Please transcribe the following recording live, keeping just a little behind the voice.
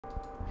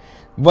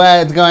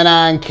What's going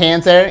on,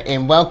 Cancer,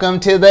 and welcome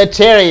to the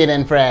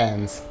Chariot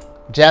Friends.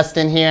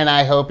 Justin here, and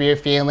I hope you're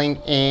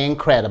feeling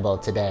incredible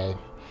today.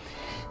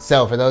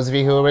 So, for those of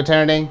you who are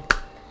returning,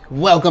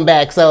 welcome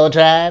back, Soul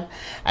Tribe.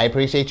 I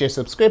appreciate your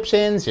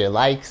subscriptions, your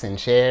likes, and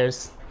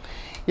shares.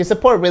 Your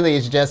support really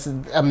is just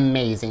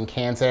amazing,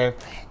 Cancer,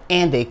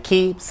 and it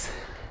keeps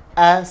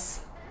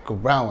us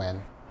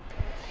growing.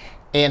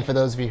 And for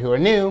those of you who are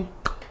new,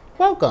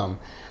 welcome.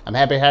 I'm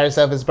happy Higher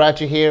Self has brought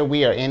you here.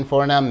 We are in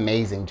for an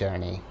amazing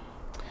journey.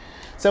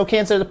 So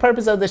Cancer, the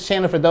purpose of this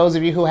channel for those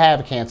of you who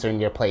have Cancer in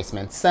your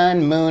placement,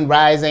 Sun, Moon,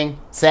 Rising,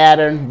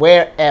 Saturn,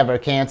 wherever,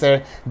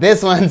 Cancer,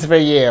 this one's for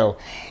you.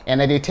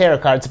 And I do tarot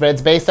card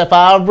spreads based off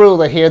our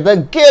ruler here, the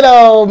good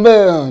old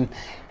Moon.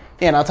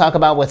 And I'll talk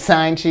about what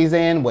sign she's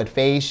in, what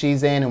phase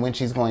she's in, and when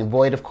she's going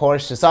void, of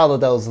course, just all of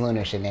those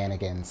lunar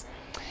shenanigans.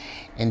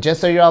 And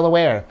just so you're all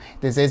aware,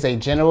 this is a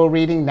general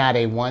reading, not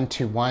a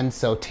one-to-one,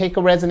 so take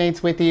what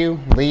resonates with you,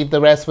 leave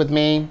the rest with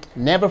me.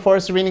 Never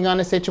force a reading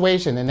on a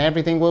situation, and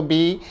everything will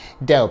be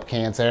dope,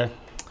 Cancer.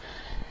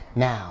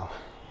 Now,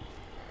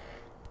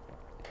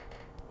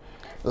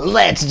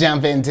 let's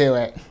jump into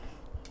it.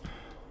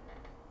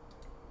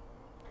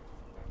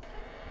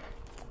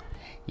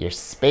 Your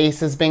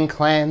space has been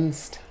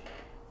cleansed.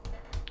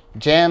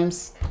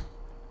 Gems,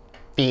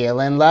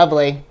 feeling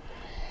lovely.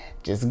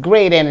 Just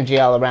great energy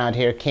all around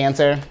here,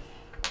 Cancer.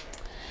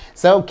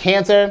 So,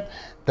 Cancer,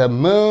 the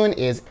moon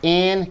is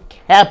in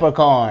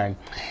Capricorn.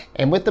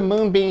 And with the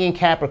moon being in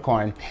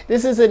Capricorn,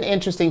 this is an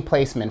interesting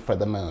placement for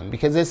the moon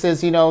because this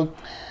is,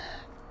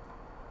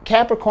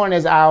 Capricorn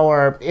is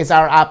our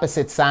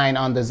opposite sign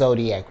on the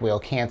Zodiac wheel,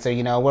 Cancer.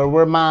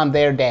 We're mom,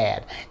 they're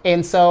dad.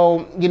 And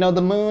so,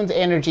 the moon's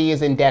energy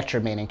is in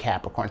detriment in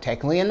Capricorn,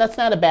 technically. And that's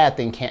not a bad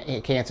thing,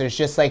 Cancer.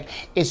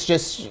 It's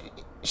just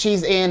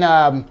she's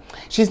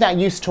not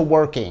used to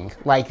working,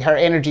 like her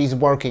energy's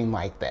working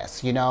like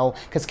this,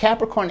 because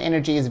Capricorn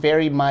energy is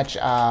very much,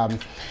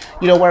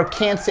 where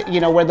Cancer,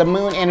 where the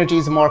moon energy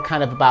is more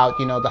kind of about,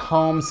 the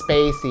home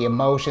space, the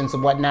emotions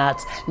and whatnot.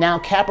 Now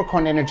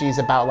Capricorn energy is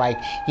about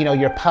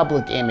your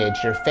public image,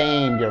 your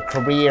fame, your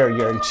career,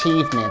 your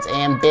achievements,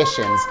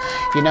 ambitions.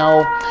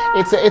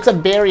 It's a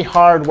very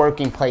hard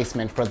working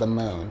placement for the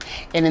moon.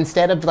 And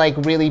instead of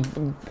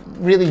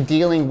really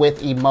dealing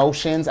with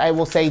emotions, I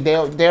will say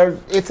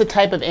it's a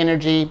type of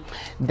energy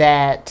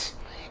that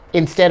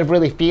instead of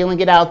really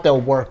feeling it out,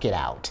 they'll work it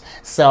out.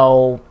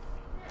 So,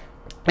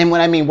 and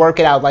when I mean work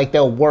it out,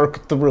 they'll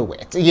work through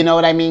it. You know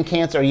what I mean,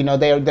 Cancer?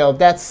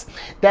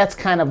 That's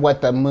kind of what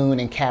the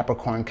moon and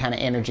Capricorn kind of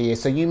energy is.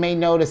 So you may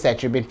notice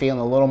that you've been feeling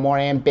a little more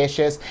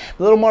ambitious,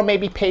 a little more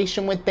maybe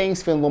patient with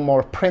things, feeling a little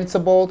more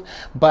principled,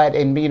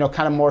 and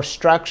kind of more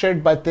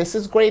structured. But this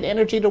is great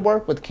energy to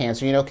work with,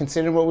 Cancer.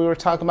 Considering what we were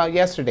talking about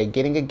yesterday,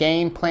 getting a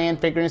game plan,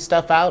 figuring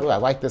stuff out. Ooh, I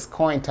like this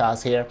coin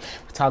toss here.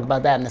 We'll talk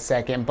about that in a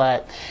second.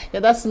 But yeah,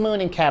 that's the moon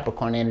and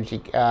Capricorn energy,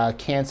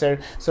 Cancer.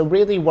 So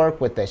really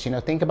work with this.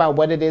 Think about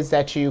what it is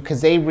that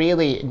because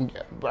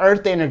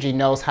Earth energy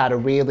knows how to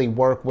really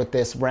work with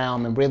this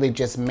realm and really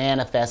just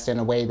manifest in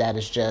a way that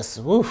is just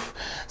woof.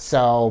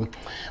 So,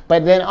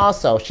 but then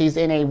also she's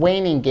in a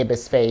waning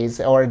gibbous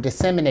phase or a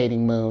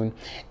disseminating moon,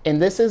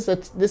 and this is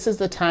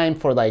the time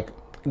for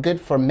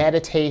good for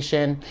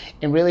meditation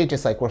and really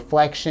just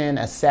reflection,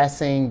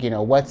 assessing,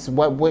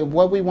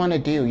 what we want to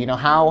do,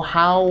 how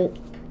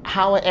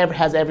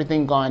has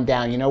everything gone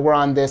down. We're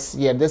on this,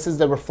 this is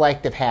the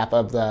reflective half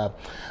of the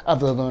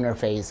lunar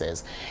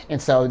phases.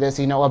 And so this,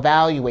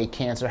 evaluate,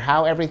 Cancer,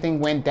 how everything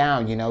went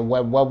down,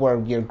 what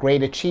were your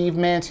great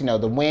achievements,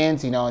 the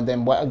wins, and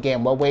then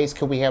what ways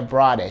could we have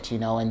brought it,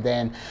 and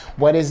then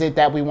what is it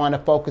that we want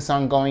to focus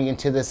on going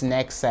into this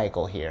next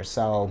cycle here.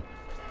 So,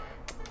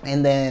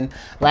 and then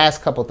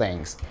last couple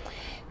things.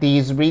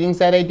 These readings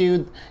that I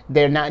do,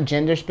 they're not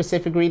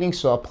gender-specific readings,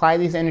 so apply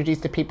these energies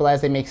to people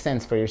as they make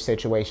sense for your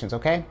situations,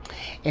 okay?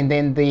 And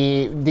then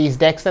these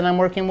decks that I'm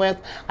working with,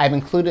 I've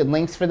included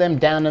links for them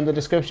down in the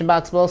description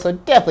box below, so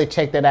definitely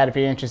check that out if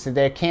you're interested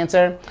there,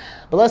 Cancer.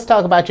 But let's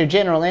talk about your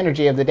general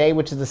energy of the day,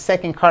 which is the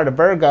second card of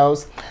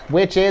Virgos,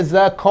 which is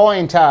the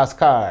coin toss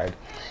card.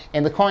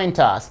 And the coin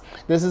toss,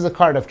 this is a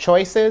card of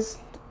choices,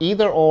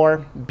 either or,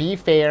 be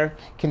fair,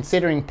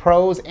 considering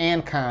pros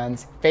and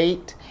cons,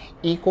 fate,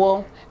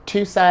 equal,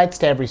 two sides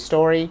to every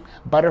story,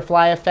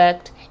 butterfly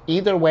effect,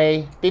 either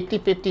way,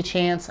 50-50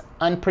 chance,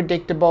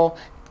 unpredictable,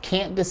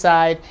 can't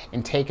decide,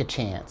 and take a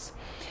chance.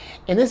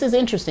 And this is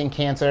interesting,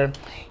 Cancer.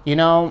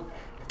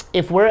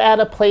 If we're at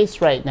a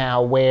place right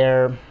now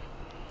where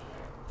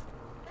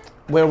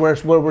we're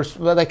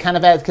kind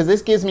of at, because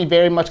this gives me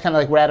very much kind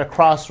of we're at a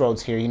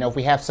crossroads here, if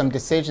we have some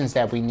decisions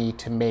that we need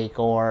to make,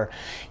 or,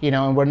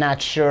 and we're not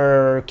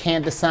sure,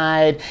 can't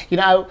decide,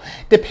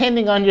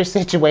 depending on your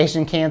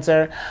situation,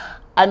 Cancer,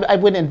 I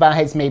wouldn't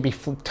advise maybe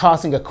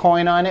tossing a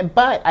coin on it,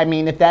 but I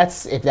mean, if that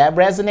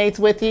resonates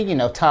with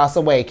you, toss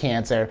away,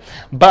 Cancer.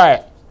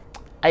 But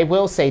I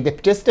will say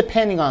that just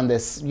depending on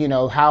this,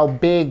 how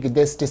big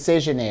this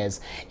decision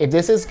is, if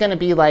this is going to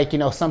be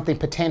something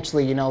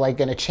potentially, going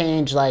to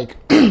change like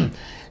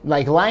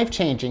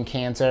life-changing,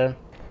 Cancer,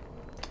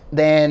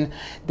 then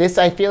this,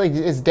 I feel like,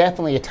 is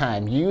definitely a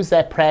time. Use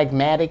that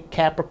pragmatic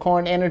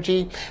Capricorn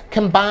energy.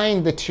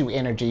 Combine the two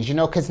energies, you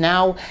know, because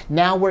now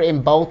we're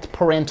in both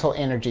parental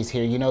energies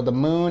here. You know, the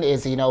moon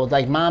is, you know,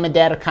 like mom and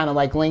dad are kind of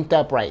like linked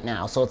up right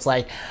now. So it's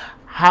like,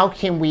 how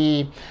can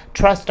we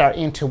trust our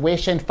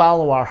intuition,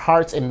 follow our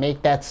hearts, and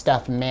make that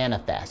stuff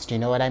manifest? You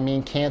know what I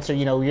mean, Cancer?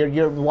 You know,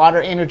 your water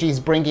energy is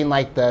bringing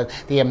like the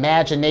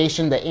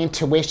imagination, the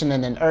intuition,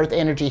 and then earth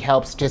energy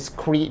helps just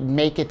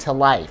make it to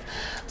life.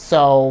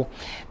 So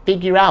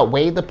figure out,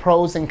 weigh the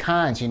pros and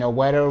cons, you know,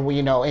 what are we,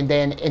 you know, and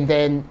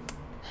then,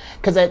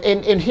 because,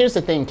 and here's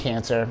the thing,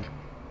 Cancer.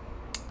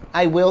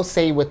 I will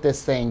say with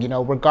this thing, you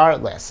know,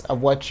 regardless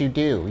of what you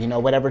do, you know,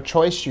 whatever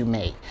choice you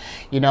make,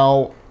 you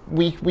know,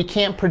 we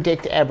can't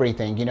predict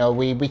everything. You know,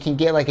 we can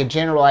get like a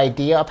general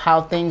idea of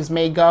how things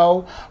may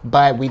go,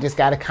 but we just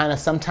got to kind of,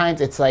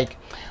 sometimes it's like,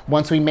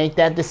 once we make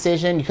that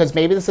decision, because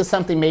maybe this is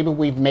something, maybe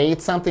we've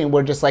made something,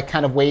 we're just like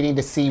kind of waiting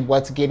to see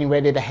what's getting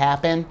ready to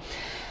happen.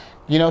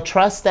 You know,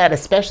 trust that,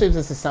 especially if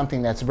this is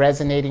something that's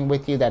resonating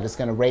with you, that is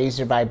going to raise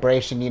your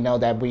vibration, you know,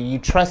 that you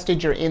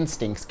trusted your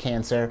instincts,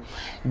 Cancer,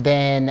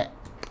 then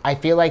I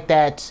feel like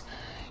that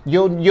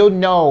you'll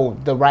know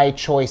the right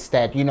choice,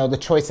 that, you know, the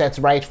choice that's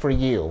right for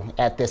you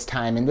at this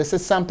time. And this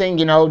is something,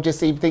 you know,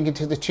 just even thinking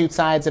to the two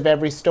sides of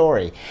every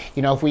story.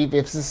 You know, if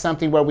this is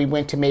something where we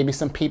went to maybe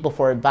some people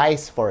for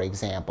advice, for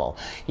example,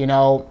 you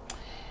know,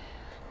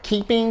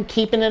 keeping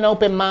an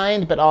open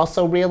mind, but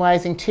also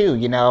realizing too,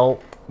 you know,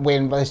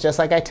 when it's just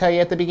like I tell you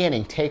at the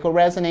beginning, take what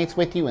resonates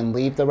with you and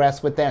leave the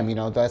rest with them. You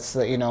know, that's,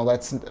 you know,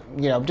 let's,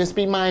 you know, just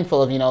be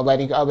mindful of, you know,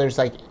 letting others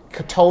like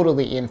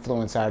totally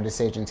influence our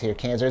decisions here,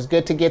 Cancer. It's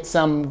good to get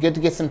some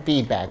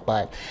feedback,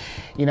 but,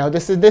 you know,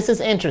 this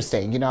is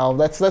interesting. You know,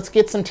 let's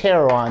get some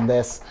tarot on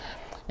this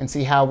and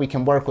see how we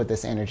can work with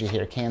this energy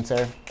here,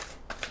 Cancer.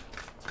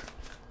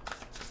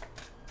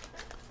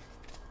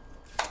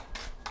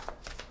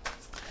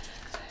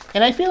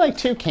 And I feel like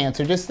too,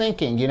 Cancer, just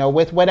thinking, you know,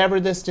 with whatever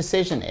this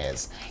decision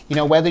is, you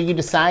know, whether you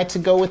decide to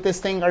go with this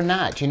thing or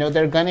not, you know,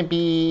 they're going to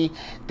be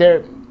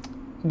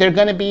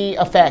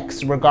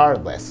effects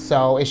regardless.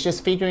 So it's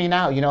just figuring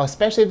out, you know,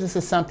 especially if this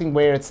is something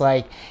where it's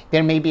like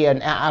there may be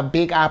a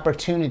big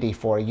opportunity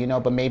for you, you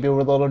know, but maybe we're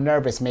a little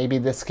nervous. Maybe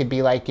this could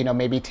be like, you know,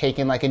 maybe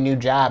taking like a new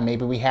job.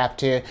 Maybe we have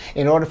to,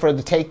 in order for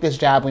to take this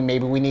job, we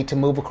need to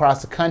move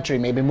across the country,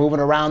 maybe moving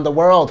around the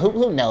world.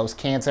 Who knows,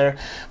 Cancer?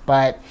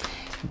 But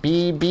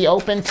be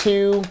open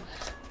to,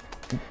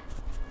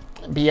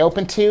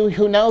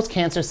 who knows,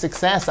 Cancer,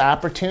 success,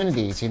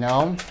 opportunities, you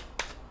know.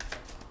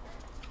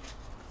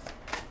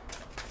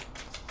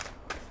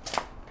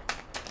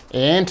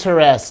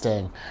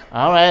 Interesting.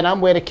 All right,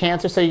 I'm with it,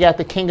 Cancer. So you got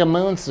the King of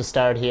Moons to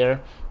start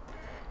here.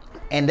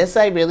 And this,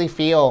 I really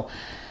feel,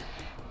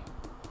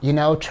 you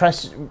know,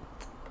 trust.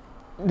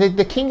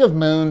 The King of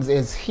Moons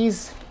is,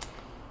 he's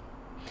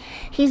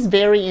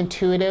very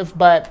intuitive,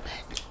 but,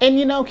 and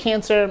you know,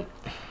 Cancer,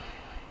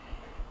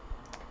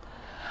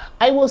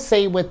 I will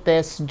say with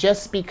this,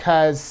 just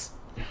because,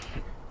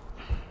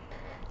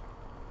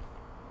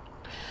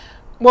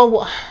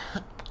 well,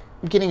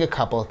 I'm getting a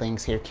couple of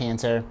things here,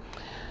 Cancer.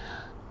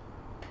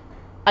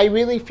 I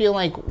really feel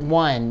like,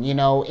 one, you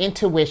know,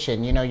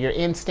 intuition, you know, your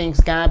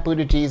instincts, God,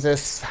 Buddha,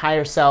 Jesus,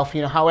 higher self,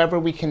 you know, however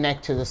we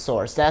connect to the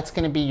source, that's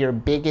going to be your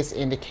biggest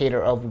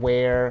indicator of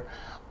where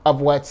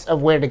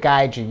to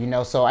guide you, you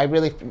know. So I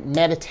really,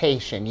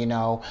 meditation, you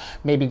know,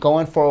 maybe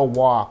going for a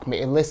walk,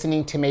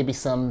 listening to maybe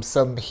some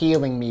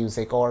healing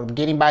music, or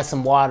getting by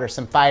some water,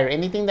 some fire,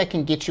 anything that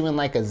can get you in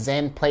like a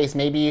Zen place.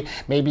 Maybe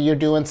you're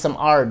doing some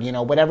art, you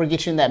know, whatever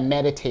gets you in that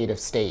meditative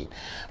state.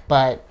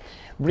 But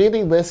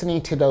really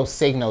listening to those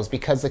signals,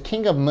 because the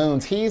King of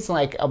Moons, he's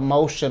like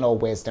emotional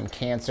wisdom,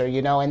 Cancer,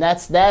 you know, and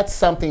that's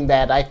something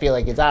that I feel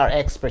like is our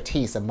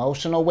expertise,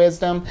 emotional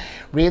wisdom,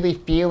 really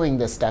feeling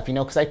this stuff, you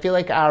know, because I feel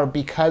like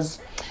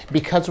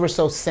because we're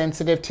so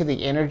sensitive to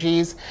the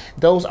energies,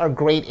 those are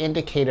great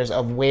indicators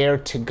of where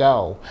to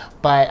go.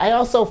 But I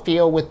also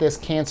feel with this,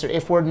 Cancer,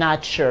 if we're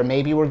not sure,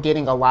 maybe we're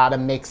getting a lot of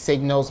mixed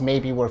signals,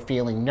 maybe we're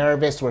feeling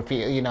nervous,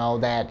 you know,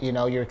 that, you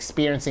know, you're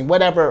experiencing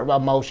whatever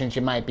emotions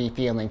you might be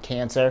feeling,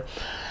 Cancer.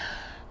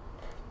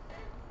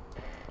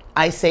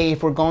 I say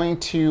if we're going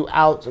to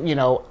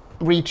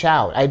reach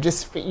out, I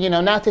just, you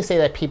know, not to say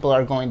that people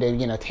are going to,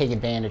 you know, take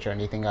advantage or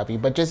anything of you,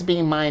 but just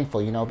being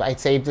mindful, you know. I'd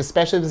say,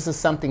 especially if this is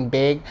something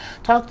big,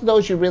 talk to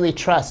those you really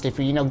trust. If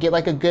you know, get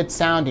like a good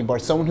sounding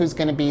board, someone who's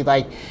going to be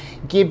like,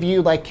 give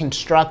you like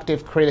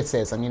constructive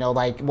criticism, you know,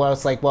 like, well,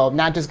 it's like, well,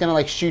 not just going to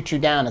like shoot you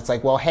down. It's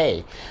like, well,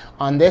 hey,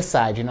 on this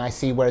side, you know, I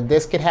see where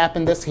this could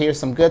happen. Here's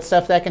some good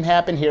stuff that can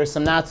happen. Here's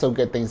some not so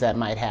good things that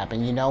might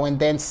happen, you know, and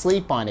then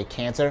sleep on it,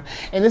 Cancer.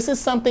 And this is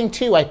something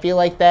too, I feel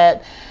like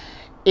that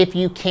if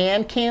you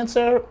can,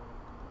 Cancer,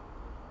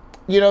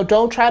 you know,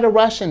 don't try to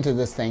rush into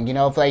this thing. You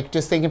know, if like,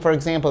 just thinking, for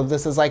example, if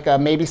this is like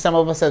maybe some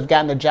of us have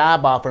gotten a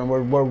job offer and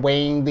we're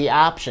weighing the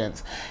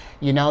options.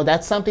 You know,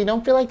 that's something,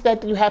 don't feel like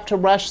that you have to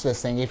rush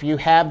this thing. If you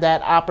have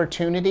that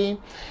opportunity,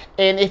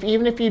 and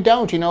even if you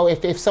don't, you know,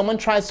 if someone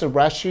tries to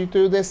rush you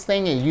through this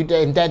thing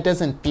and that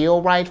doesn't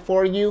feel right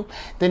for you,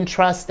 then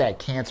trust that,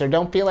 Cancer.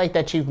 Don't feel like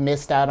that you've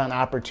missed out on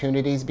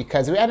opportunities,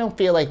 because I don't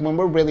feel like when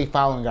we're really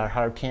following our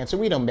heart, Cancer,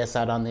 we don't miss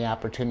out on the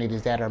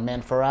opportunities that are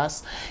meant for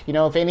us. You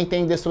know, if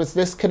anything, this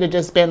could have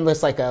just been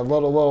just like a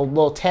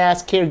little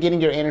task here, getting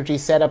your energy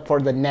set up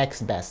for the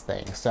next best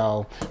thing.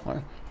 So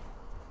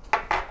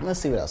let's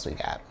see what else we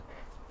got.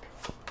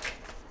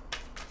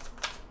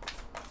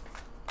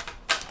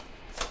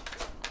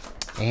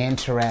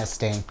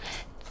 Interesting.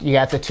 You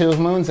got the Two of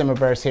Moons in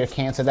reverse here,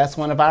 Cancer. That's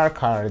one of our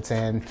cards.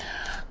 And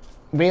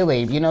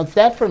really, you know,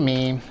 that for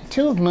me,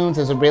 Two of Moons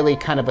is a really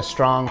kind of a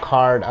strong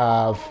card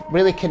of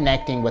really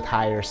connecting with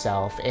higher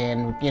self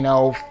and, you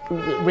know,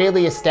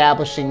 really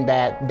establishing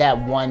that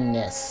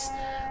oneness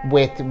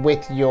with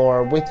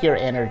your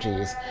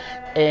energies.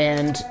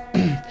 And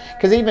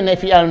because even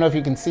if you, I don't know if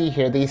you can see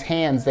here, these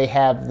hands, they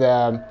have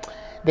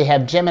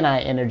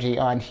Gemini energy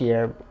on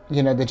here,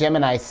 you know, the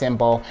Gemini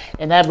symbol,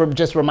 and that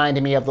just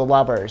reminded me of the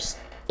Lovers.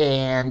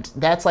 And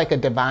that's like a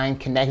divine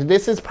connection.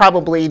 This is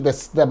probably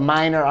the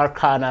minor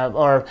arcana,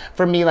 or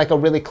for me, like a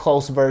really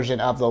close version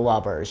of the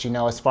Lovers, you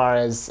know, as far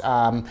as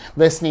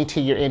listening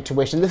to your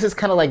intuition. This is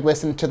kind of like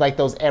listening to like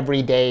those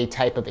everyday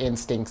type of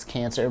instincts,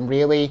 Cancer, and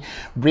really,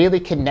 really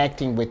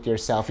connecting with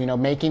yourself, you know,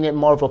 making it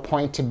more of a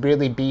point to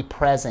really be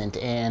present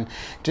and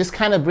just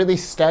kind of really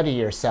study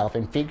yourself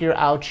and figure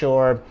out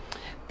your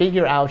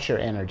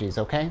energies,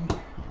 okay?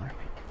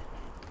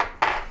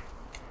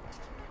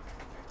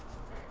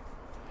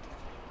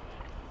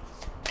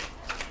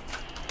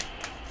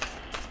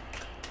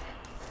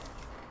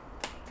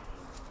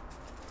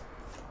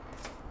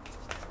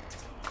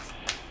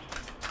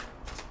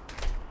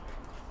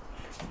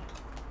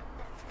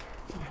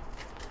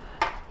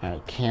 All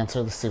right,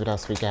 Cancer, let's see what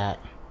else we got.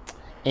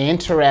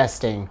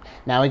 Interesting.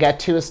 Now we got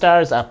Two of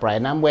Stars upright,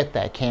 and I'm with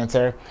that,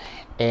 Cancer.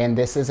 And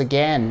this is,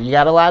 again, you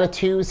got a lot of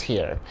twos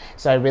here.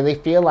 So I really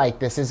feel like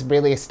this is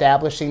really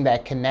establishing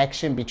that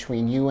connection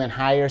between you and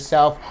higher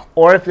self.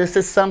 Or if this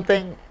is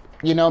something,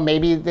 you know,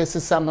 maybe this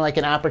is something like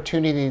an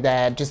opportunity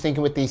that, just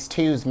thinking with these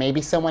twos, maybe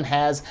someone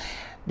has,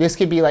 this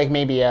could be like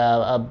maybe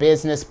a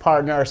business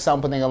partner or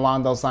something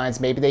along those lines.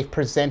 Maybe they've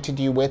presented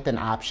you with an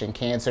option,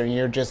 Cancer, and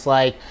you're just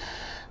like,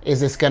 is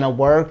this gonna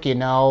work? You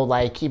know,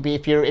 like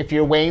if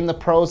you're weighing the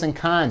pros and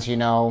cons, you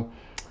know,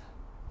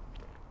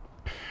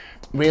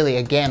 really,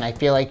 again, I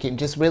feel like you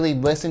just really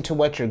listen to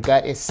what your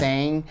gut is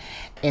saying,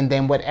 and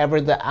then whatever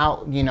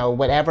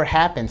whatever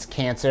happens,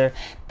 Cancer,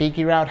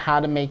 figure out how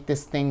to make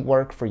this thing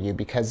work for you,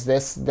 because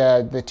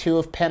the Two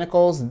of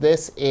Pentacles,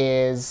 this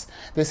is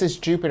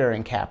Jupiter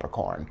in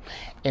Capricorn.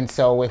 And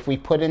so if we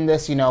put in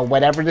this, you know,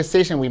 whatever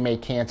decision we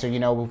make, Cancer, you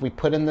know, if we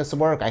put in this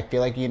work, I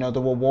feel like, you know, the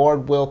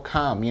reward will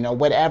come, you know,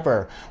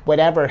 whatever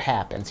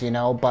happens, you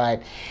know,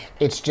 but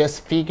it's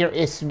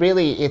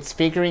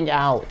figuring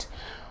out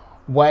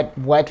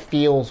what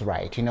feels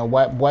right, you know,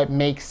 what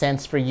makes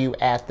sense for you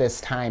at this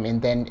time,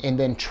 and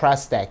then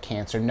trust that,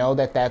 Cancer. Know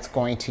that that's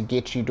going to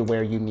get you to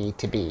where you need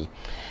to be.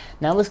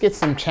 Now let's get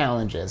some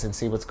challenges and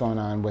see what's going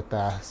on with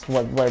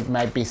what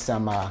might be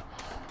some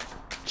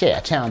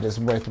challenges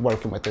worth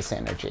working with this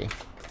energy.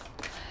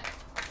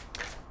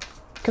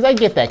 Because I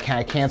get that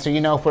kind of, Cancer,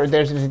 you know, for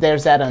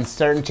there's that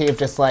uncertainty of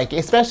just like,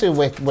 especially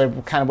with where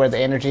the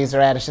energies are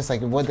at, it's just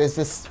like, what is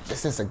this?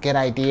 Is this a good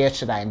idea?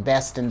 Should I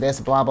invest in this?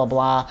 Blah, blah,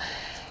 blah.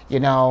 You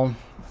know,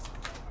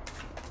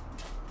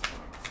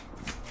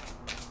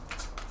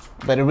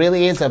 but it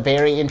really is a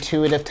very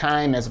intuitive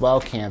time as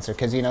well, Cancer,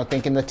 because, you know,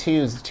 thinking the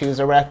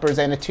twos are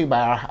represented too by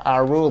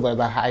our ruler,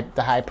 the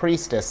high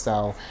priestess.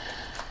 So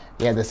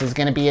yeah, this is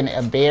going to be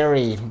a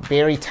very,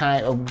 very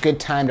good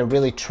time to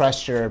really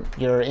trust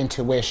your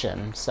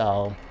intuition.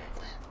 So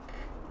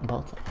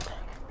both.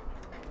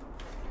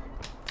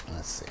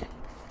 Okay.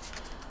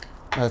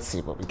 Let's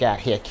see what we got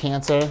here,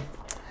 Cancer.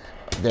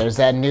 There's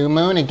that new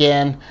moon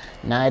again,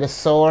 Knight of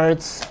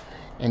Swords,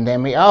 and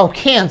then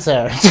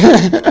Cancer.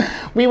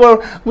 we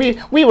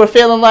were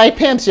feeling like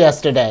pimps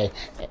yesterday,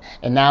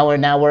 and now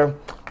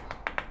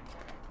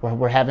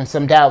we're having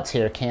some doubts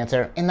here,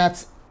 Cancer, and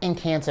that's in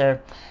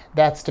Cancer.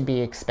 That's to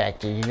be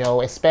expected, you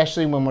know,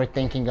 especially when we're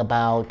thinking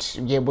about,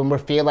 when we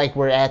feel like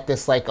we're at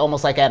this, like,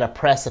 almost like at a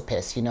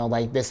precipice, you know,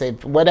 like this,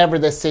 whatever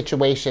this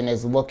situation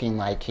is looking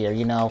like here,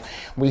 you know,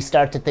 we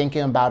start to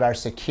thinking about our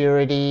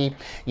security,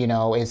 you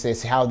know,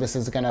 how this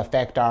is going to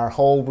affect our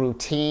whole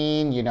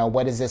routine, you know,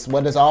 what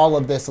is all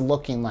of this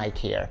looking like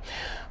here?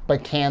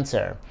 But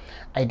Cancer,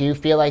 I do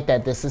feel like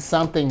that this is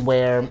something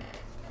where,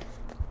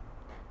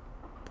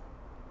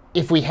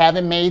 if we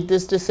haven't made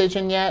this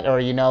decision yet, or,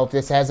 you know, if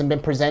this hasn't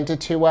been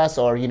presented to us,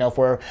 or, you know,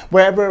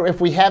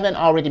 if we haven't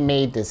already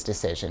made this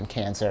decision,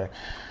 Cancer,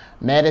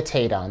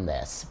 meditate on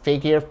this.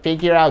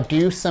 Figure out,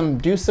 do some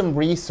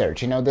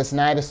research, you know, this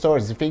Knight of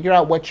Swords, figure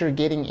out what you're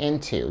getting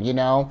into, you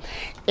know.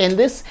 And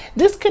this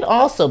could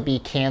also be,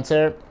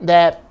 Cancer,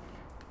 that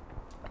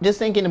just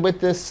thinking with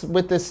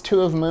this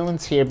two of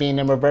moons here being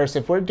in reverse,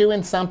 if we're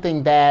doing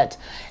something that,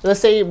 let's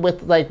say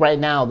with like right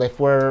now, if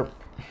we're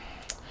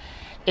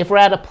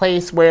at a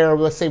place where,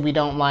 let's say we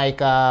don't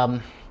like,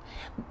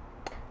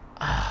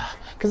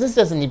 because this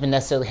doesn't even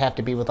necessarily have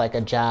to be with like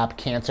a job,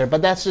 Cancer,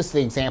 but that's just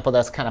the example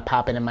that's kind of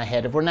popping in my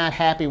head. If we're not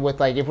happy with,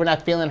 like, if we're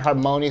not feeling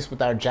harmonious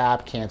with our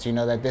job, Cancer, you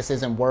know, that this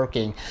isn't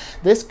working.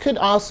 This could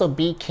also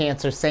be,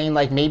 Cancer, saying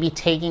like maybe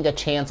taking a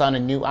chance on a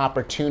new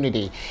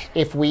opportunity.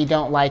 If we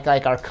don't like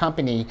our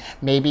company,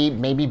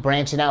 maybe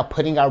branching out,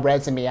 putting our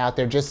resume out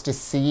there just to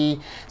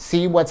see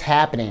what's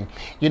happening,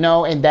 you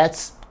know. And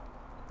that's,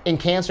 in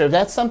Cancer, if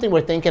that's something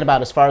we're thinking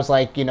about as far as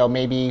like, you know,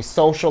 maybe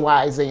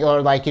socializing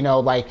or like, you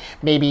know, like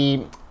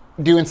maybe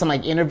doing some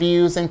like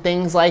interviews and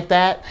things like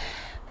that,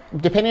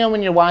 depending on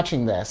when you're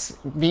watching this,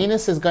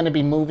 Venus is going to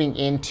be moving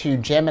into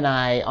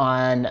Gemini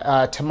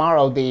on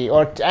tomorrow,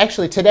 or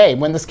actually today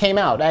when this came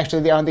out,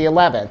 actually on the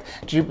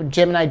 11th.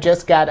 Gemini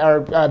just got,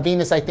 or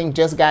Venus, I think,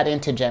 just got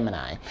into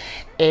Gemini.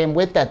 And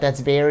with that, that's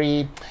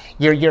very,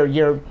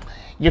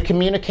 your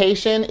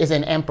communication is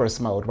in Empress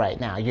mode right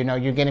now. You know,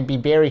 you're going to be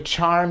very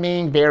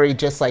charming, very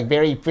just like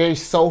very, very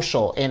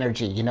social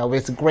energy. You know,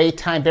 it's a great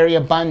time, very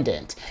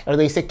abundant, or at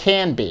least it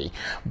can be.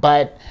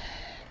 But,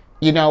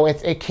 you know,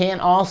 it can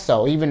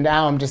also, even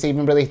now, I'm just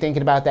even really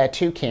thinking about that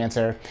too,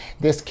 Cancer.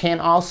 This can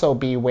also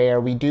be where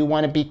we do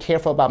want to be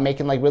careful about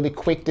making like really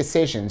quick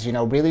decisions, you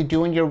know, really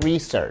doing your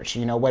research,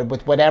 you know,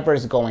 with whatever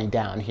is going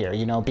down here,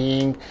 you know,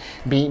 being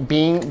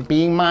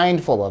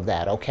mindful of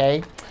that,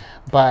 okay?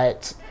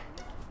 But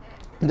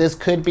this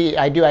could be,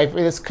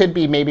 this could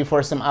be maybe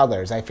for some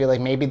others. I feel like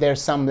maybe there's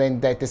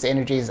something that this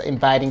energy is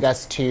inviting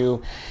us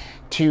to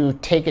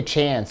take a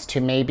chance,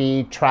 to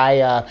maybe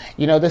try,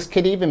 you know, this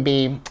could even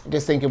be,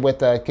 just thinking with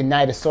the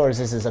Knight of Swords,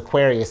 this is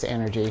Aquarius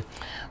energy,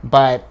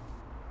 but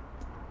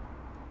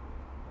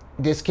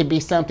this could be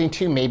something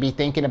too, maybe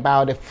thinking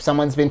about if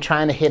someone's been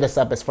trying to hit us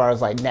up as far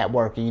as like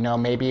networking, you know,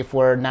 maybe if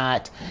we're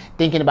not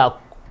thinking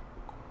about,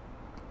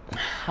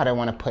 how do I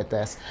want to put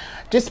this?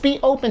 Just be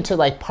open to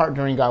like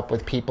partnering up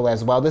with people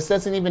as well. This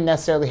doesn't even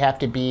necessarily have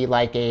to be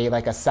like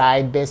a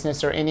side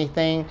business or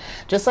anything.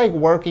 Just like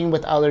working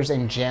with others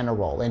in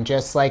general, and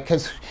just like,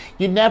 because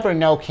you never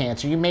know,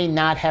 Cancer. You may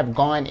not have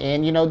gone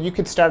in, you know, you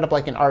could start up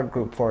like an art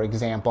group, for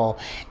example,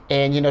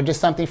 and, you know, just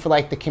something for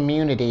like the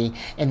community.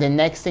 And then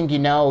next thing you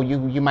know,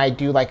 you might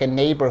do like a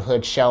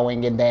neighborhood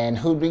showing, and then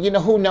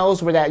who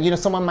knows where that, you know,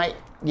 someone might,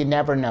 you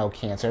never know,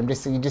 Cancer.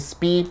 You just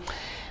be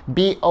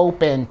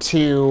open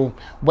to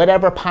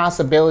whatever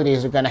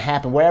possibilities are going to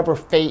happen, wherever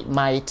fate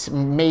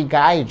may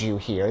guide you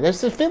here. I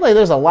feel like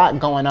there's a lot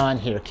going on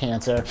here,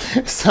 Cancer.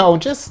 So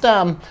just,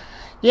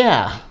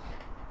 yeah,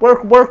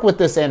 work with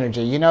this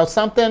energy. You know,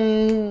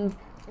 something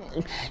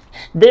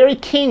very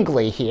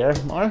kingly here.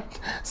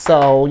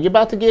 So you're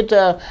about to get,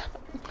 I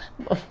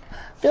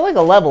feel like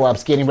a level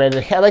up's getting ready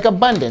to have, like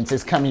abundance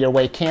is coming your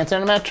way, Cancer.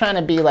 And I'm not trying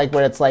to be like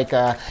where it's like,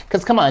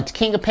 because come on,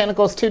 King of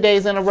Pentacles 2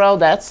 days in a row,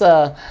 that's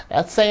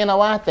saying a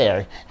lot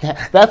there.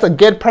 That's a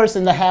good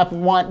person to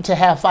want to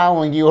have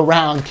following you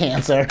around,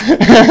 Cancer.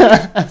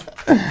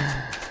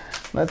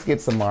 Let's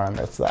get some more on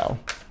this though.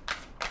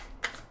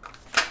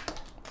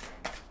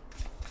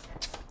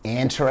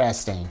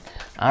 Interesting.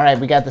 All right,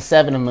 we got the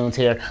 7 of Moons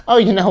here. Oh,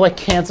 you know what,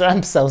 Cancer?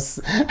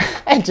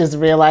 I just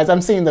realized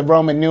I'm seeing the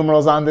Roman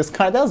numerals on this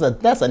card.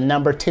 That's a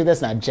number 2.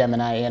 That's not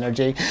Gemini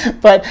energy.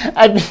 But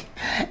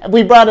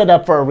we brought it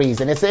up for a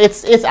reason.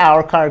 It's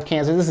our card,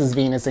 Cancer. This is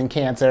Venus in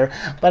Cancer.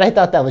 But I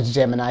thought that was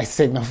Gemini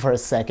signal for a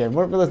second.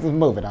 Let's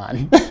move it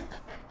on.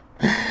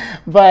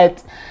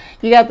 But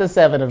you got the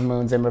 7 of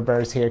Moons in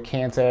reverse here,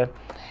 Cancer.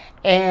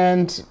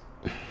 And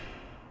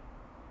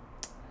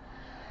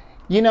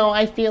you know,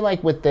 I feel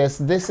like with this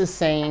is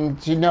saying,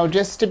 you know,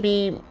 just to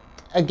be,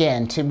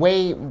 again, to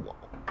weigh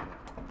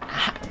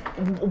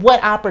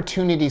what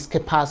opportunities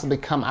could possibly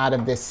come out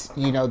of this,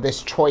 you know,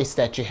 this choice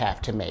that you have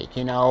to make,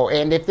 you know.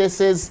 And if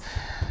it's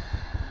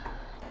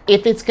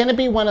going to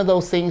be one of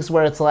those things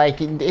where it's like,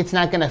 it's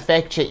not going to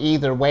affect you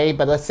either way,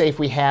 but let's say if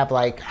we have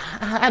like,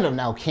 I don't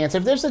know, Cancer,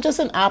 if there's just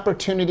an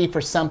opportunity for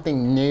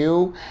something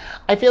new,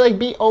 I feel like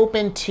be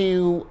open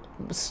to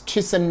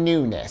some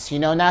newness, you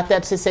know. Not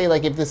that to say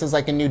like if this is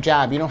like a new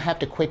job, you don't have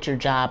to quit your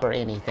job or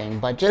anything,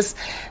 but just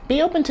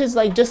be open to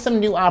like just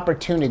some new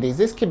opportunities.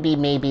 This could be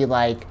maybe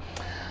like,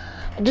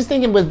 I'm just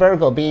thinking with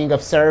Virgo being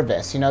of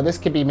service, you know, this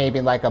could be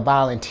maybe like a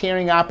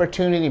volunteering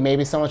opportunity.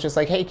 Maybe someone's just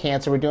like, hey,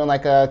 Cancer, we're doing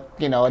like a,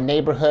 you know, a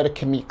neighborhood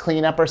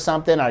cleanup or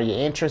something. Are you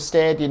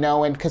interested? You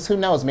know, and because who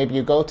knows, maybe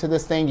you go to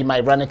this thing, you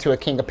might run into a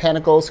King of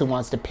Pentacles who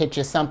wants to pitch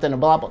you something, or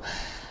blah, blah.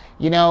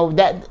 You know,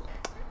 that,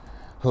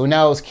 who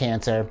knows,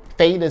 Cancer?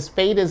 Fate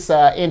is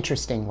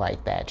interesting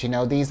like that. You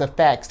know, these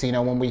effects, you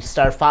know, when we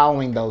start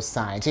following those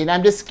signs. And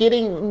I'm just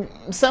getting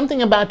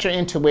something about your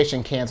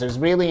intuition, Cancer, is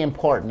really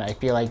important, I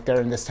feel like,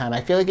 during this time.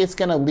 I feel like it's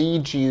going to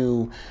lead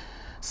you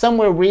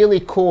somewhere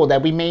really cool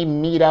that we may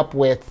meet up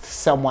with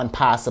someone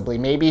possibly.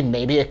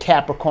 Maybe a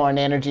Capricorn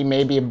energy,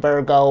 maybe a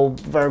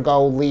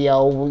Virgo,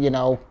 Leo, you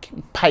know,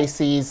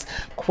 Pisces,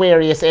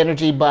 Aquarius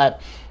energy,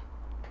 but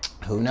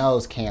who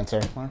knows, Cancer?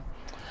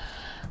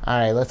 All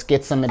right, let's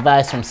get some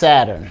advice from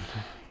Saturn.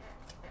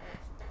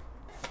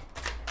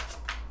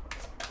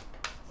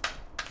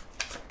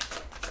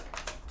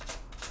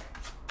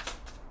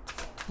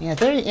 Yeah,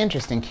 very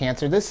interesting,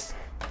 Cancer. This,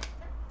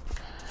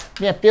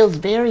 yeah, feels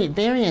very,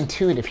 very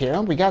intuitive here.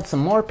 Oh, we got some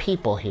more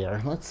people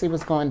here. Let's see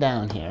what's going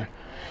down here.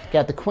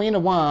 Got the Queen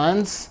of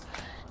Wands.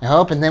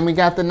 Oh, and then we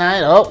got the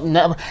Nine. Oh,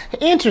 no.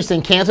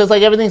 Interesting, Cancer. It's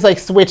like everything's like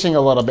switching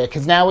a little bit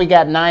because now we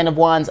got Nine of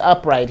Wands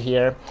upright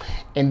here,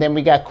 and then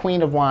we got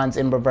Queen of Wands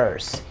in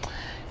reverse.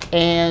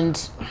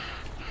 And,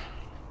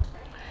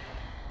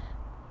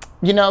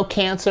 you know,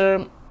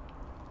 Cancer,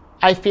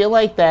 I feel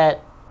like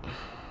that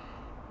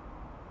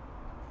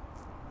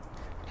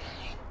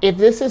if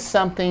this is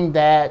something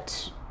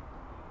that,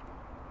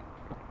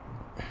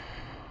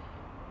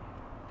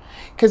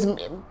 because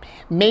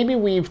maybe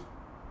we've,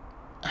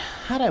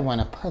 how do I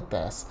want to put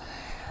this?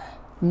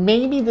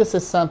 Maybe this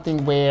is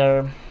something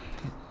where,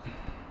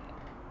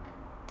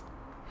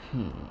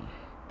 you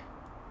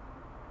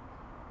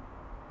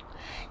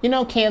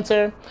know,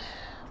 Cancer,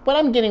 what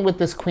I'm getting with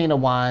this Queen of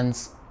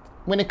Wands,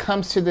 when it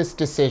comes to this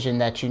decision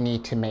that you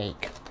need to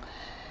make,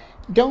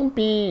 don't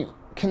be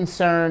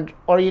concerned,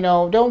 or, you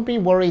know, don't be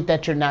worried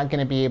that you're not going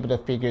to be able to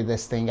figure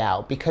this thing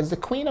out, because the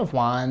Queen of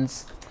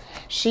Wands,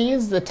 she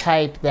is the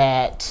type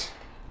that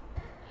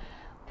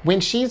when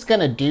she's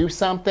gonna do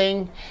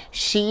something,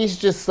 she's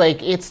just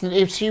like,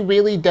 if she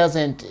really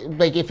doesn't,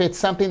 like, if it's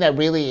something that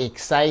really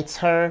excites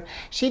her,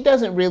 she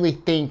doesn't really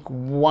think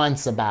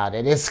once about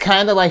it. It's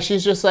kind of like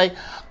she's just like,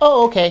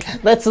 oh, okay,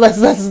 let's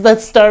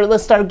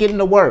start getting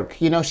to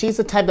work. You know, she's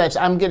the type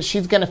that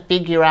she's gonna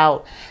figure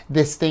out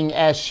this thing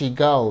as she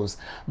goes.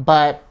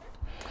 But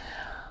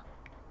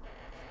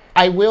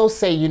I will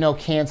say, you know,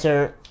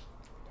 Cancer,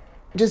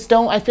 just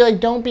don't, I feel like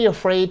don't be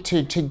afraid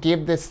to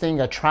give this thing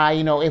a try.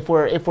 You know, if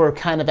we're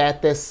kind of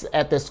at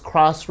this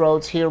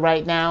crossroads here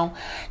right now,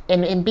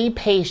 and be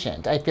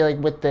patient. I feel like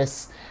with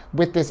this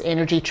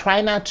energy,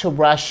 try not to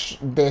rush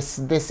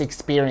this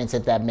experience,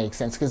 if that makes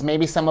sense, because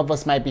maybe some of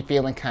us might be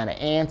feeling kind of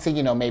antsy.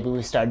 You know, maybe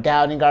we start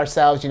doubting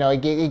ourselves. You know,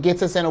 it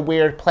gets us in a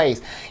weird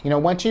place. You know,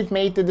 once you've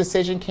made the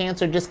decision,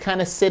 Cancer, just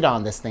kind of sit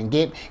on this thing,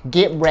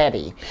 get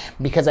ready,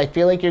 because I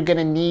feel like you're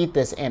gonna need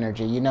this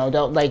energy. You know,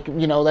 don't, like,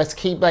 you know, let's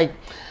keep like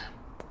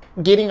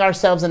getting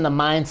ourselves in the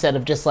mindset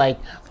of just like,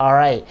 all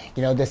right,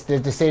 you know, the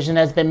decision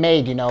has been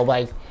made, you know,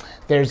 like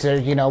there's a,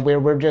 you know, we're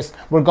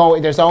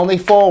going, there's only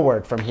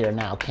forward from here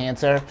now,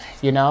 Cancer,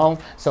 you know.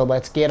 So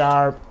let's get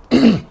our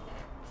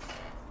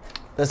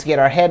let's get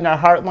our head and our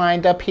heart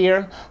lined up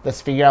here. Let's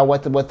figure out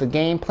what the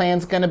game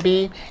plan's gonna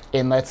be,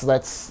 and let's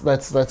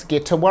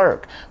get to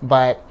work.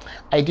 But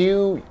I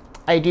do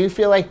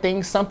feel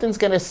like something's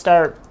gonna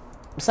start.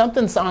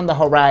 Something's on the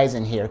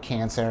horizon here,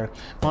 Cancer.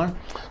 More,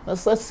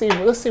 let's see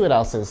what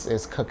else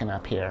is cooking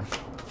up here.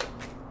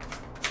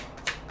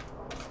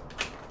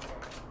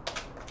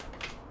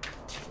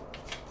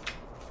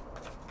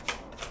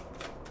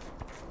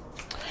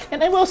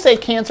 And I will say,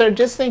 Cancer,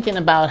 just thinking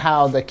about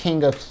how the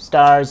King of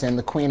Stars and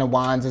the Queen of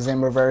Wands is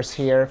in reverse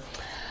here.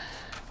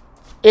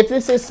 If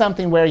this is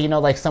something where, you know,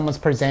 like someone's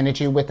presented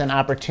you with an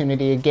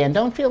opportunity, again,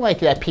 don't feel like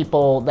that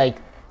people like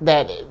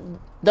that.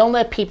 Don't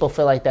let people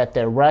feel like that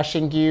they're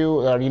rushing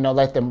you, or, you know,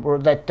 let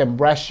them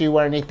rush you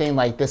or anything.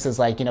 Like, this is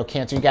like, you know,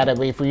 Cancer, you gotta,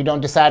 if you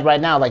don't decide right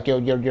now, like your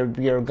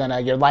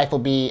life will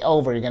be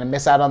over. You're gonna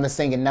miss out on this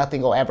thing, and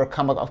nothing will ever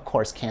come. Of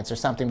course, Cancer,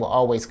 something will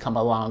always come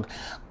along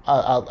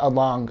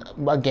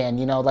again.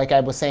 You know, like I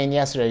was saying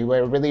yesterday,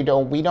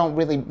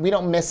 we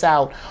don't miss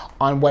out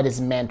on what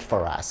is meant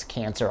for us,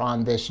 Cancer,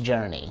 on this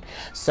journey.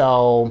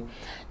 So,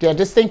 yeah,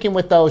 just thinking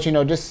with those, you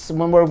know, just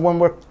when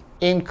we're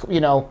in, you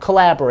know,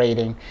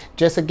 collaborating,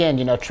 just again,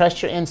 you know,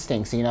 trust your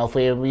instincts. You know, if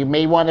we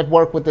may want to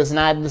work with this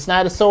Knight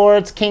of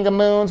Swords, King of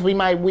Moons, we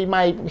might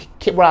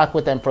rock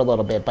with them for a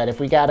little bit. But if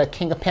we got a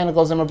King of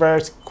Pentacles in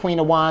reverse, Queen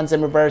of Wands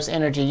in reverse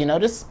energy, you know,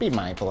 just be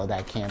mindful of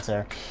that,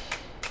 Cancer.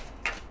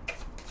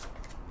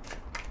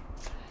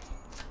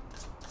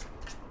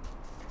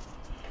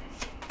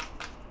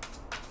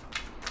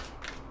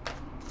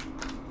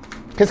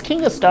 Because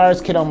King of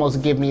Stars could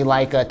almost give me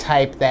like a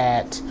type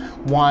that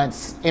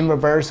wants, in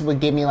reverse, would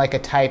give me like a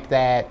type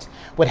that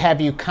would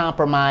have you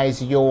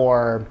compromise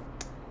your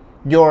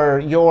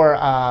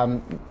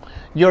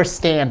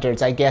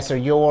standards, I guess, or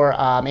your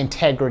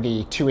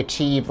integrity to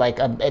achieve like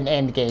an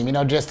end game, you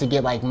know, just to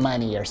get like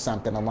money or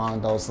something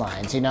along those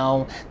lines, you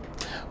know.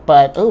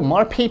 But, ooh,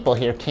 more people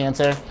here,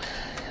 Cancer.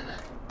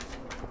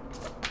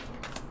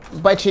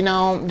 But, you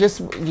know, just,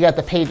 you got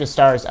the Page of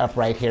Stars up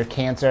right here,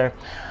 Cancer.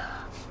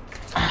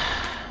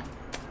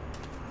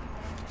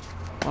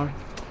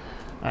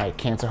 All right,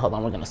 Cancer, hold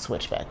on. We're going to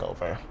switch back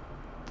over.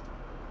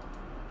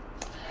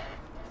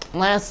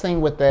 Last thing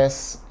with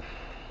this.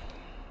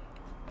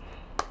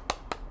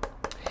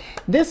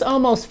 This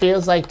almost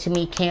feels like, to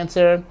me,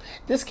 Cancer,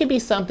 this could be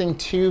something,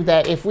 too,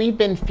 that if we've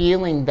been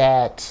feeling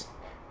that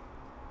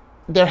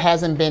there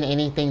hasn't been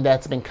anything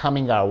that's been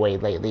coming our way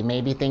lately,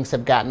 maybe things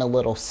have gotten a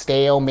little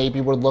stale, maybe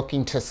we're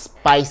looking to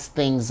spice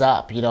things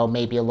up, you know,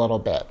 maybe a little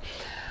bit.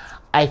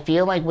 I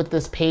feel like with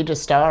this Page of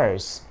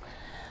Stars,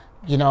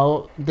 you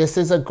know, this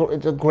is a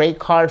great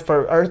card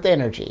for earth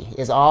energy.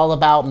 It's all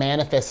about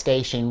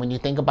manifestation. When you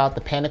think about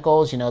the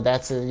pentacles, you know,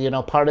 that's, you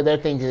know, part of their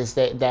thing is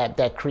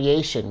that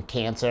creation,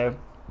 Cancer.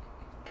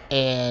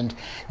 And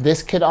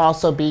this could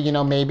also be, you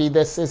know, maybe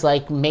this is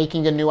like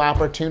making a new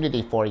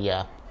opportunity for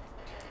you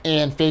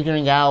and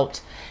figuring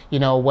out, you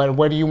know,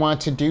 what do you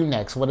want to do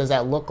next? What does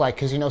that look like?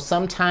 Because, you know,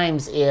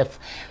 sometimes if,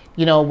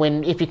 you know,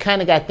 if you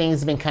kind of got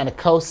things been kind of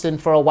coasting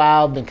for a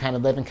while, been kind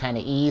of living kind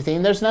of easy,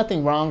 and there's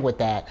nothing wrong with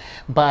that.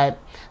 But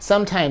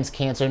sometimes,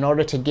 Cancer, in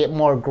order to get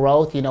more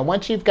growth, you know,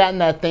 once you've gotten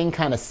that thing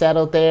kind of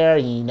settled there,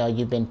 you know,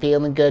 you've been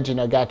feeling good, you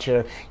know,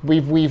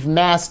 we've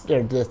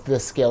mastered the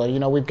skill, or, you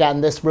know, we've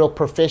gotten this real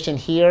proficient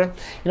here.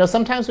 You know,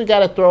 sometimes we got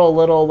to throw a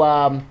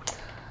little,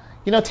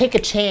 you know, take a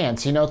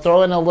chance, you know,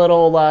 throw in a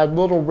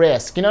little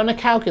risk, you know, and a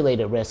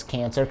calculated risk,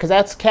 Cancer, because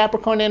that's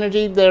Capricorn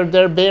energy.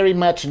 They're very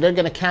much, they're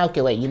going to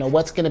calculate, you know,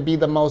 what's going to be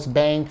the most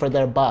bang for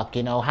their buck,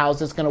 you know, how's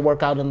this going to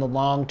work out in the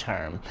long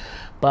term.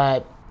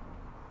 But,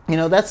 you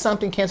know, that's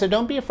something, Cancer,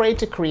 don't be afraid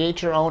to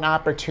create your own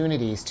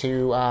opportunities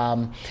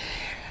to,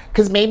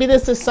 because maybe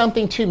this is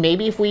something too,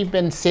 maybe if we've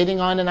been sitting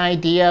on an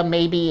idea,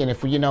 maybe, and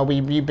if, you know,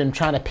 we've been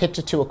trying to pitch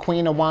it to a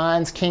Queen of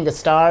Wands, King of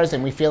Stars,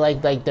 and we feel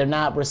like they're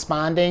not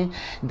responding,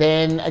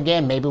 then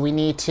again, maybe we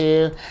need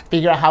to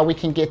figure out how we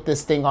can get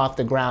this thing off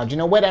the ground, you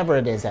know, whatever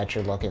it is that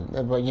you're looking,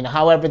 you know,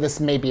 however this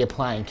may be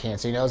applying,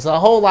 Cancer, you know, there's a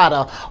whole lot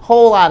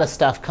of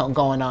stuff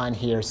going on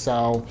here,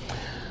 so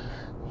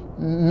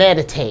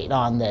meditate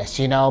on this,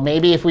 you know,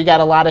 maybe if we got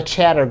a lot of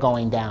chatter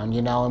going down,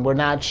 you know, and we're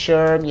not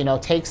sure, you know,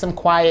 take some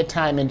quiet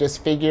time and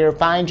just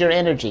find your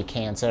energy,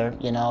 Cancer,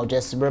 you know,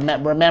 just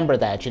remember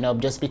that, you know,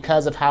 just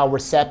because of how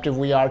receptive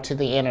we are to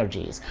the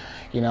energies,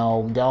 you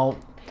know, don't,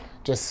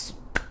 just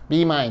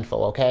be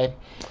mindful, okay?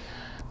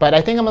 But I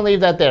think I'm gonna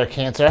leave that there,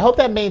 Cancer. I hope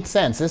that made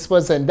sense. This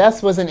was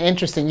an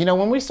interesting, you know,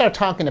 when we start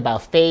talking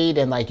about fate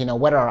and, like, you know,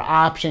 what are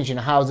our options, you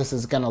know, how this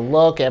is gonna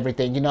look,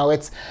 everything, you know,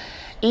 it's,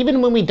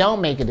 even when we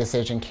don't make a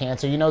decision,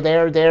 Cancer, you know,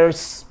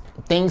 there's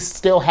things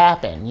still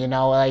happen, you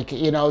know, like,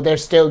 you know,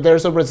 there's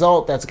a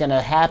result that's going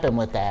to happen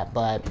with that.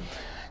 But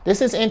this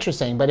is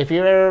interesting. But if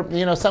you're,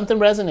 you know, something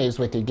resonates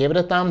with you, give it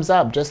a thumbs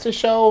up just to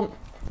show,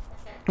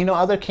 you know,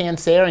 other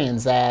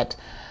Cancerians that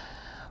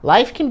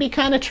life can be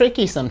kind of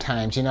tricky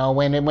sometimes, you know,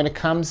 when it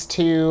comes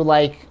to,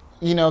 like,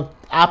 you know,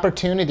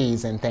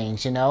 opportunities and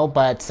things, you know,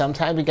 but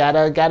sometimes we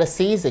gotta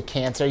seize it,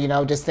 Cancer, you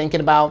know, just thinking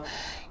about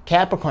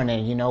Capricorn,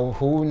 you know,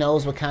 who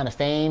knows what kind of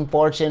fame,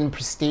 fortune,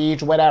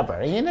 prestige, whatever.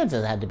 It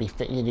doesn't have to be,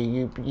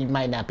 you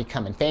might not be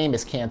becoming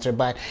famous, Cancer,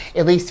 but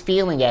at least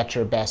feeling at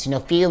your best, you know,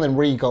 feeling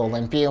regal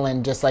and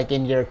feeling just like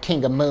in your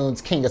King of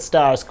Moons, King of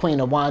Stars, Queen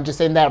of Wands,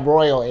 just in that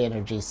royal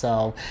energy.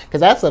 So, because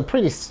that's a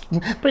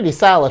pretty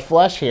solid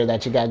flush here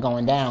that you got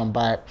going down,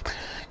 but...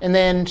 And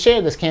then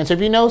share this, Cancer.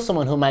 If you know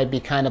someone who might be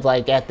kind of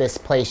like at this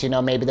place, you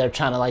know, maybe they're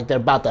trying to, like,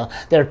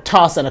 they're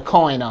tossing a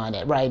coin on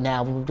it right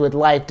now with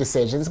life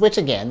decisions, which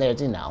again,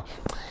 there's, you know,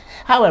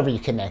 however you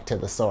connect to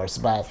the source.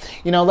 But,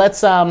 you know,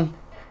 let's,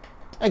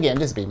 again,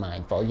 just be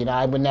mindful. You know,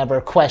 I would never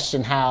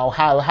question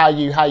how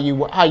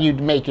you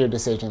make your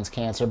decisions,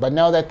 Cancer, but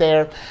know that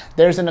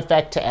there's an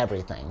effect to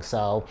everything.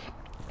 So,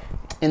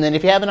 and then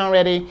if you haven't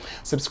already,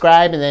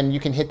 subscribe, and then you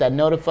can hit that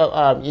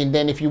and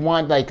then if you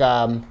want,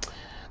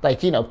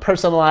 like, you know,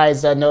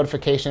 personalized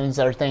notifications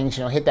or things,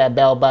 you know, hit that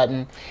bell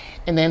button.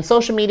 And then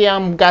social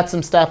media, got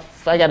some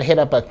stuff. I got to hit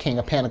up a King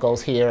of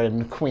Pentacles here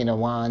and Queen of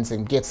Wands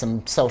and get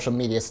some social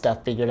media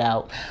stuff figured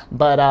out.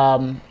 But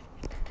I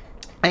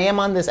am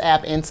on this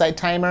app, Insight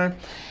Timer,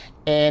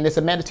 and it's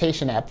a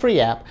meditation app, free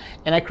app.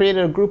 And I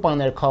created a group on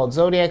there called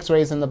Zodiac's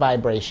Raising the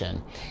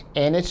Vibration.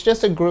 And it's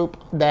just a group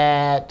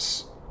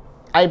that...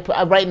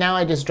 right now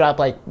I just drop,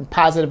 like,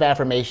 positive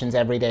affirmations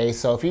every day.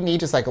 So if you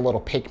need just like a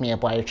little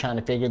pick-me-up while you're trying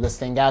to figure this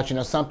thing out, you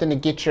know, something to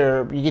get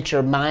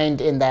your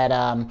mind in that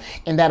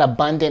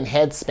abundant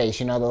headspace,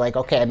 you know, they're like,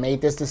 okay, I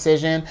made this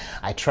decision,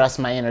 I trust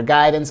my inner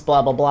guidance,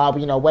 blah blah blah,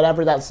 you know,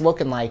 whatever that's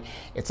looking like,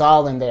 it's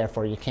all in there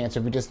for you,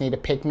 Cancer, if you just need a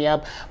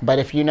pick-me-up. But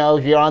if you know,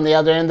 if you're on the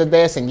other end of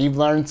this and you've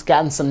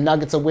gotten some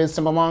nuggets of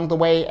wisdom along the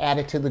way, add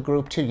it to the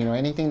group too, you know,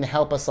 anything to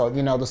help us,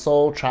 you know, the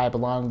soul tribe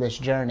along this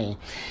journey.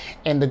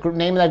 And the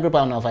name of that group,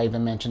 I don't know if I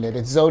even mentioned it.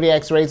 It's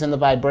Zodiac's Raising the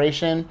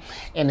Vibration.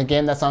 And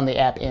again, that's on the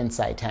app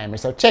Insight Timer.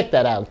 So check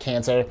that out,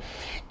 Cancer.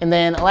 And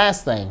then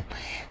last thing,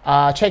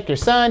 check your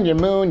sun, your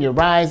moon, your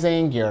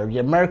rising,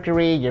 your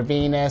Mercury, your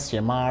Venus,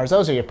 your Mars.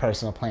 Those are your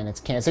personal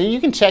planets, Cancer.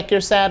 You can check your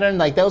Saturn.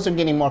 Like, those are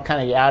getting more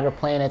kind of your outer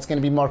planets. It's going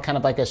to be more kind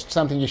of like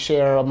something you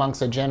share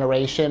amongst a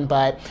generation.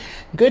 But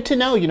good to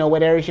know, you know,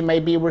 what areas you may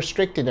be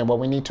restricted in, what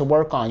we need to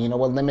work on, you know,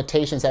 what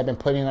limitations have been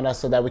putting on us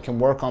so that we can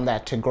work on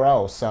that to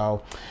grow.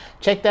 So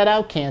check that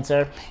out,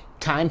 Cancer.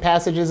 Time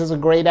Passages is a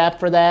great app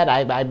for that.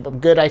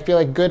 I feel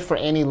like good for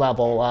any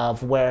level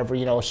of wherever,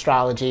 you know,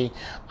 astrology.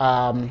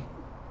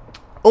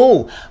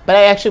 Oh, but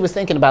I actually was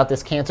thinking about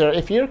this, Cancer.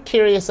 If you're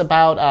curious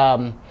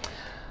about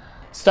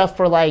stuff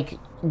for, like,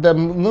 the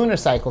lunar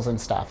cycles and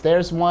stuff.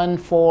 There's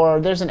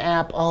an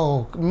app,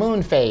 oh,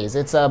 moon phase.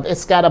 It's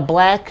got a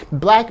black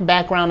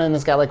background and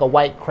it's got like a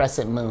white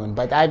crescent moon.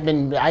 But I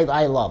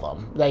love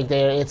them. Like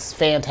it's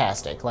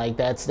fantastic. Like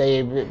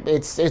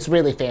it's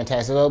really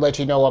fantastic. They'll let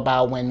you know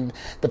about when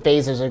the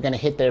phases are gonna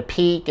hit their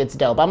peak. It's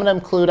dope. I'm gonna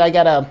include, I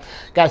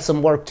got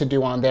some work to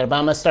do on there, but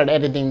I'm gonna start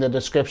editing the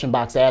description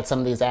box to add some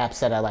of these apps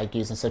that I like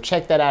using. So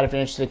check that out if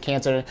you're interested in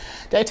Cancer.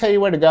 Did I tell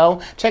you where to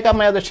go? Check out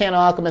my other channel,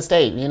 Alchemist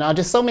 8. You know,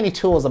 just so many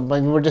tools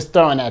we're just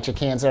throwing at you,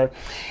 Cancer.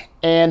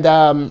 And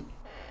on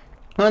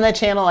that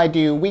channel, I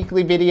do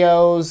weekly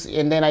videos,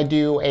 and then I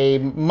do a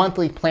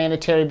monthly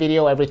planetary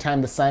video every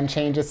time the sun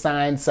changes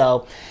signs.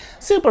 So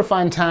super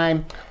fun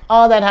time.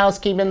 All that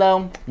housekeeping,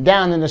 though,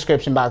 down in the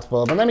description box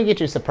below. But let me get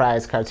your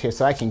surprise cards here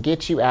so I can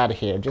get you out of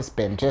here. Just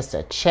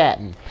a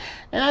chatting.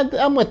 And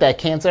I'm with that,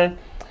 Cancer.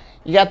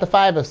 You got the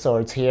Five of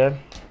Swords here.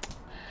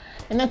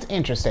 And that's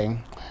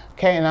interesting.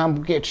 Okay, and I'll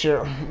get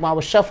while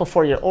we shuffle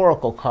for your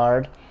Oracle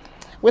card.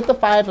 With the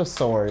Five of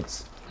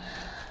Swords,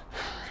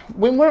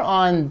 when we're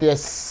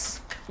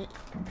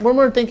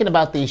thinking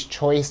about these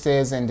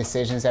choices and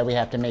decisions that we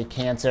have to make,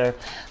 Cancer,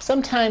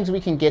 sometimes we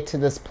can get to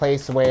this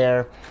place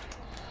where,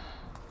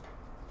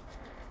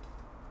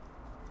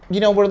 you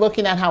know, we're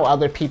looking at how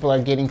other people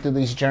are getting through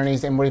these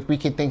journeys, and we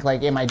could think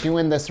like, am I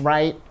doing this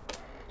right?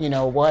 You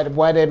know, what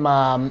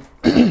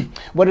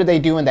are they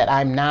doing that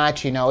I'm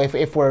not? You know,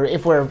 if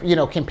we're you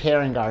know,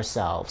 comparing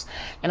ourselves.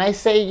 And I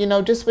say, you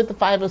know, just with the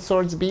Five of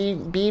Swords,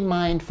 be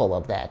mindful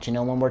of that. You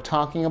know, when we're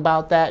talking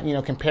about that, you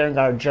know, comparing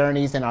our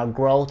journeys and our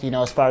growth, you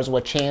know, as far as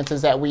what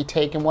chances that we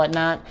take and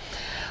whatnot.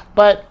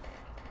 But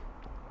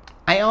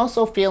I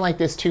also feel like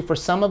this too, for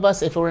some of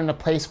us, if we're in a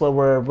place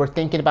where we're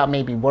thinking about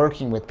maybe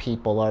working with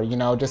people, or, you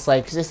know, just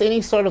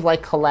any sort of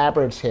like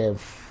collaborative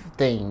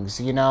things,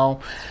 you know,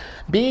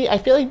 I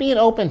feel like being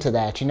open to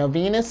that. You know,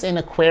 Venus in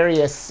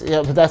Aquarius, you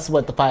know, that's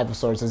what the Five of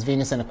Swords is.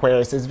 Venus in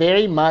Aquarius is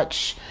very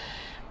much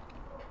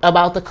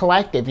about the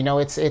collective. You know,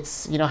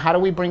 it's you know, how do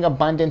we bring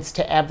abundance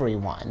to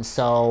everyone?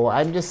 So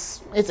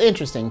it's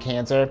interesting,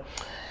 Cancer.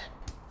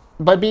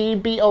 But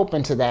be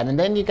open to that. And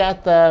then you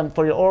got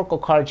for your Oracle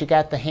cards, you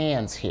got the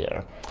Hands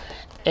here.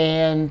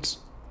 And,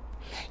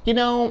 you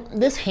know,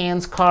 this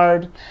Hands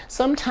card,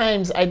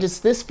 sometimes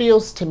this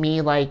feels to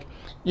me like,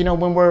 you know,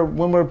 when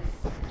we're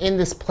in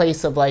this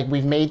place of like,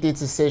 we've made these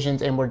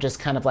decisions and we're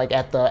just kind of like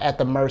at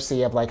the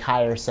mercy of like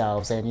higher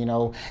selves, and, you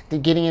know,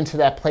 getting into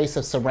that place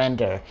of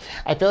surrender.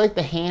 I feel like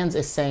the Hands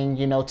is saying,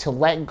 you know, to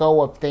let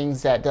go of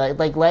things that,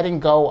 like letting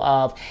go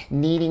of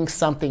needing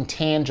something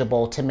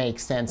tangible to make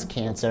sense,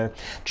 Cancer.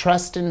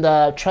 Trust in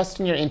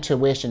your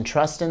intuition,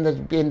 trust in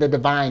the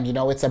divine. You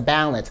know, it's a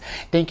balance.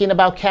 Thinking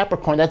about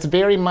Capricorn, that's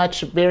very,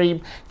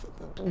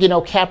 you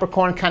know,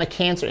 Capricorn kind of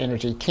Cancer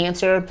energy.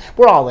 Cancer,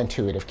 we're all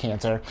intuitive,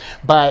 Cancer,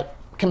 but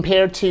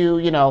compared to,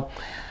 you know,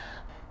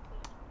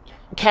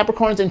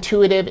 Capricorn's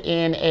intuitive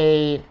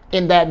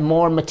in that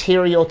more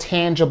material,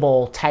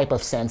 tangible type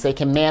of sense. They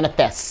can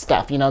manifest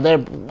stuff. You know,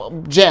 they're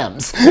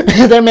gems.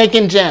 They're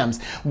making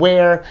gems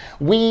where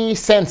we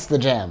sense the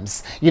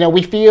gems. You know,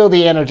 we feel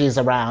the energies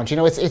around. You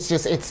know,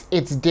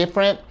 it's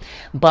different,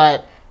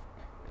 but,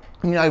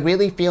 you know, I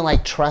really feel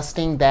like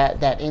trusting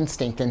that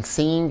instinct and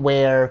seeing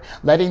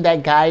letting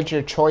that guide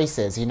your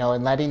choices, you know,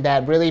 and letting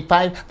that really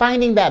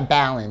finding that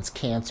balance,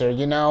 Cancer,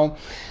 you know.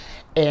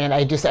 And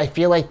I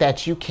feel like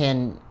that you're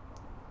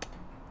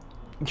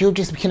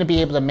just going to be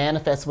able to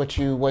manifest what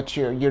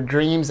your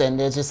dreams, and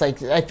it's just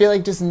like, I feel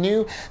like just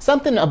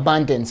something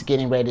abundance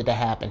getting ready to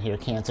happen here,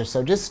 Cancer.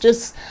 So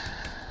just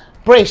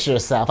brace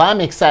yourself. I'm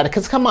excited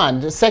because, come on,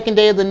 the second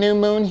day of the new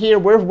moon here,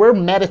 we're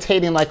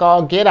meditating like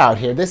all get out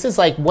here. This is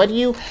like,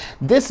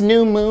 this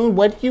new moon,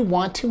 what do you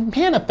want to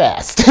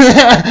manifest?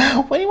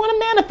 What do you want to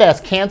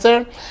manifest,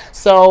 Cancer?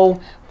 So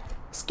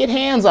let's get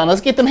hands on. Let's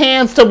get them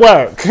hands to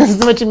work. This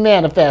is what you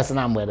manifest, and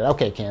I'm with it.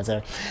 Okay,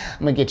 Cancer, I'm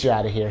gonna get you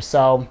out of here.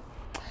 So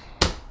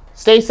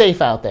stay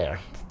safe out there.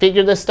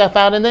 Figure this stuff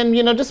out, and then,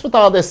 you know, just with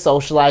all this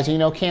socializing, you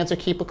know, Cancer,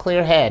 keep a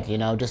clear head. You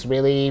know, just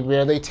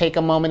really take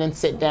a moment and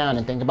sit down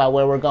and think about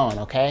where we're going.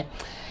 Okay,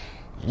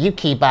 you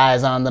keep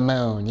eyes on the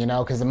moon, you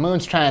know, because the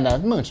moon's trying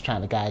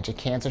to guide you,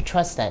 Cancer.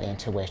 Trust that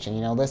intuition.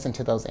 You know, listen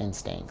to those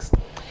instincts,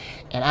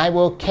 and I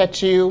will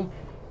catch you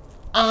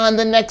on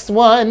the next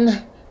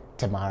one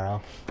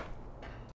tomorrow.